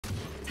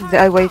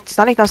Wait,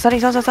 stunning now, stunning.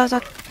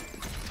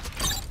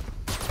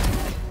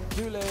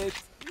 Too late.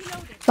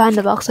 Behind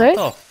the box, right?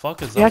 What the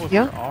fuck is Yeah, up with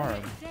yeah. your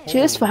arm? She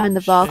is behind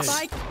the box.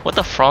 Shit. What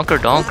the fronker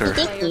donker?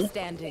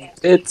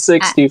 It's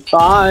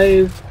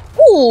 65.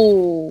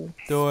 Ooh.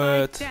 Do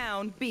it.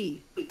 Down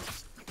B.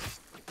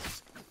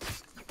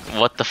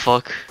 What the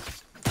fuck?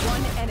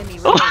 One enemy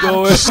Do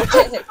remaining.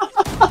 it.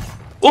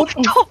 What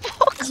the fuck?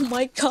 Oh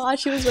my god,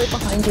 she was right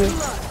behind you.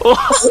 Oh.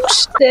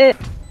 Shit.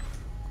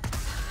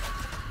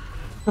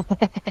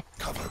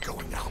 Cover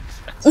going out.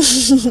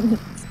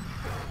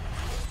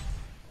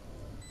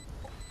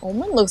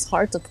 Omen looks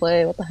hard to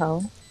play, what the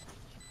hell?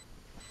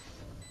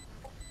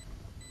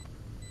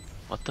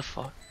 What the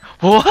fuck?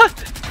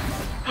 What?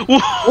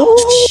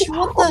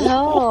 What the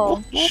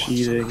hell?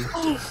 Cheating.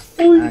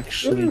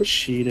 Actually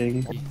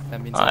cheating.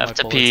 That means I have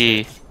to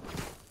pee.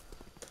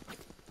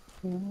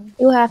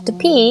 You have to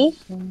pee?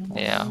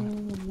 Yeah.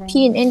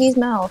 Pee in Indy's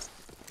mouth.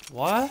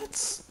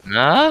 What?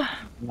 Nah?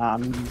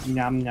 Nom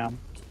yum yum.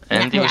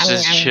 Andy was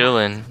just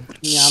chilling.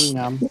 Yum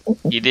yum.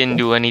 He didn't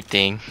do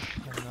anything.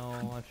 Oh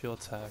no, I feel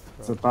attacked,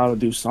 It's bro. about to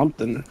do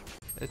something.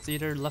 It's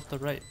either left or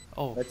right.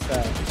 Oh. What's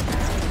that?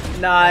 Oh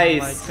Nice!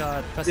 my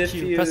god. Press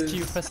Q, press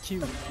Q, press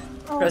Q.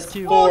 Press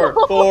Q. 4.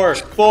 Oh,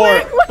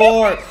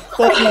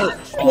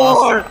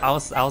 I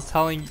was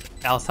telling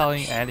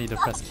Annie to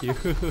press Q.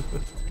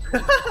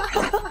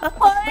 Oh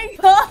my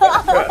god!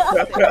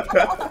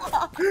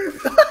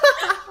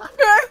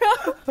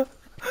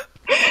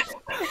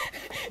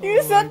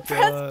 You said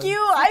press Q,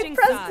 I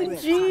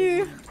pressed G.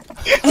 You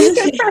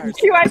said press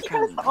Q, I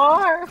pressed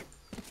R.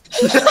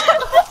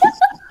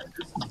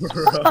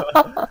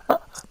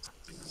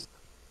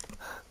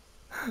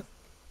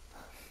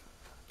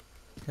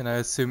 Can I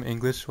assume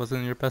English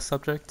wasn't your best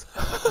subject?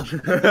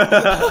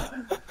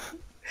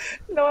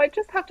 No, I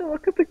just have to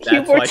look at the That's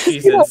keyboard. why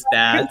she's in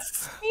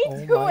stats. Me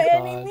Oh too, my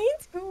Annie, God. me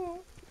too.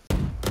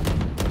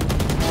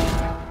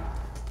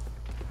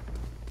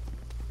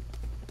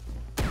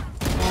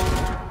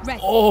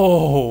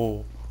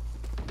 Oh!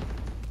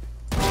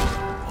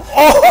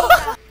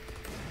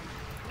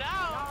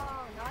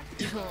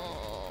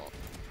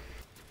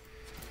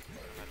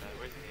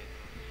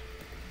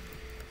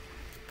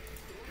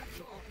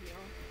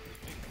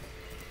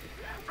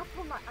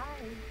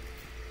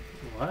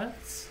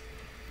 What?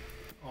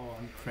 Oh,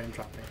 I'm frame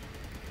dropping.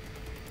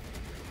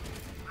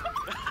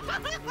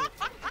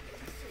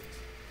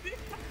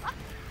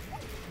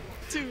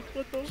 Dude,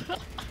 what the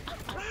hell?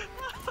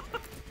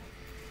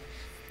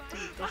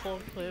 Dude, the whole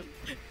clip.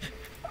 Yeah,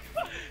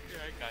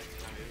 I got you.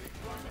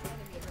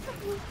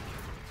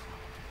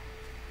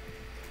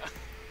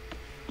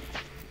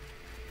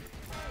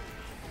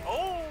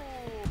 Oh!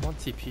 One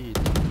TP.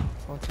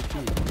 One TP.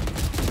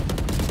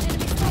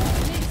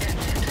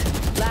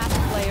 Last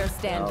player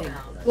standing.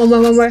 One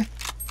more.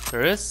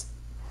 There is?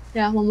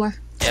 Yeah, one more.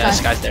 Yeah,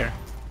 this guy's there.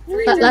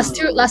 Last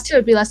two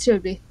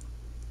would be.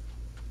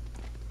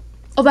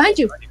 Oh, behind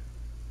you.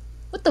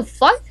 What the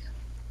fuck?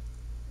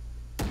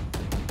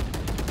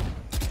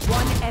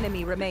 One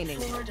enemy remaining.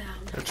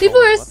 People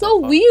are What the so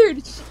fuck?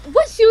 weird.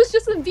 What? She was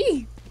just in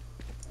B.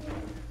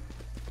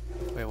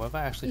 Wait, what have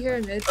I actually Here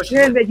in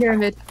found? mid. Here in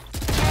mid.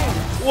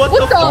 What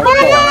What the fuck?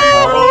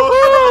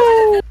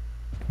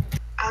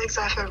 Alex,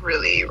 I have a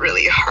really,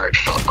 really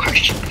heartfelt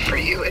question for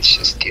you. It's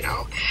just,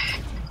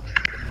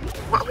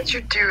 what would you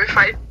do if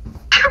I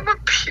become a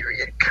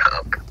period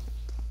cup?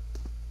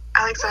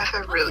 Alex, I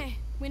have a really... Okay,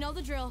 we know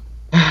the drill.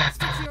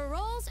 Stick to your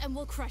roles and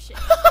we'll crush it.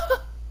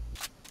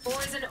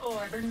 Poison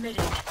orb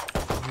emitted.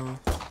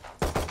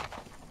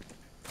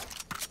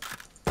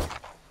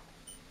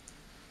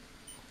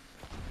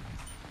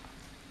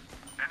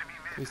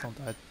 Please don't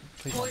die.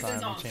 Please don't die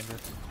in my chamber.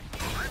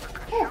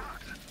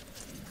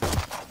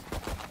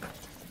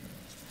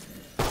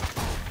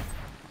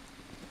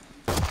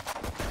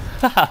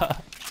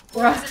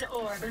 Poison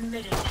orb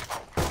emitted.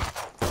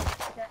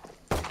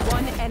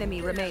 One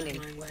enemy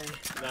remaining.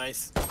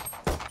 Nice.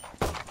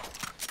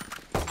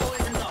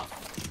 Poison's off.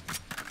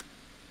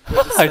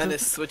 This man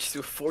has switched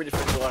to 4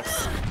 different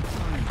blocks.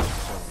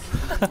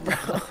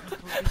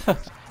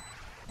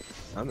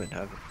 I'm in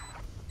heaven.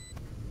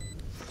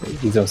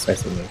 He's outside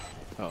somewhere.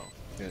 Oh,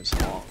 it's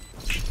long.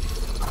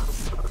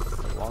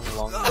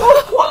 Long.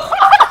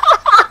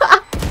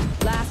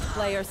 Last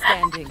player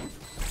standing.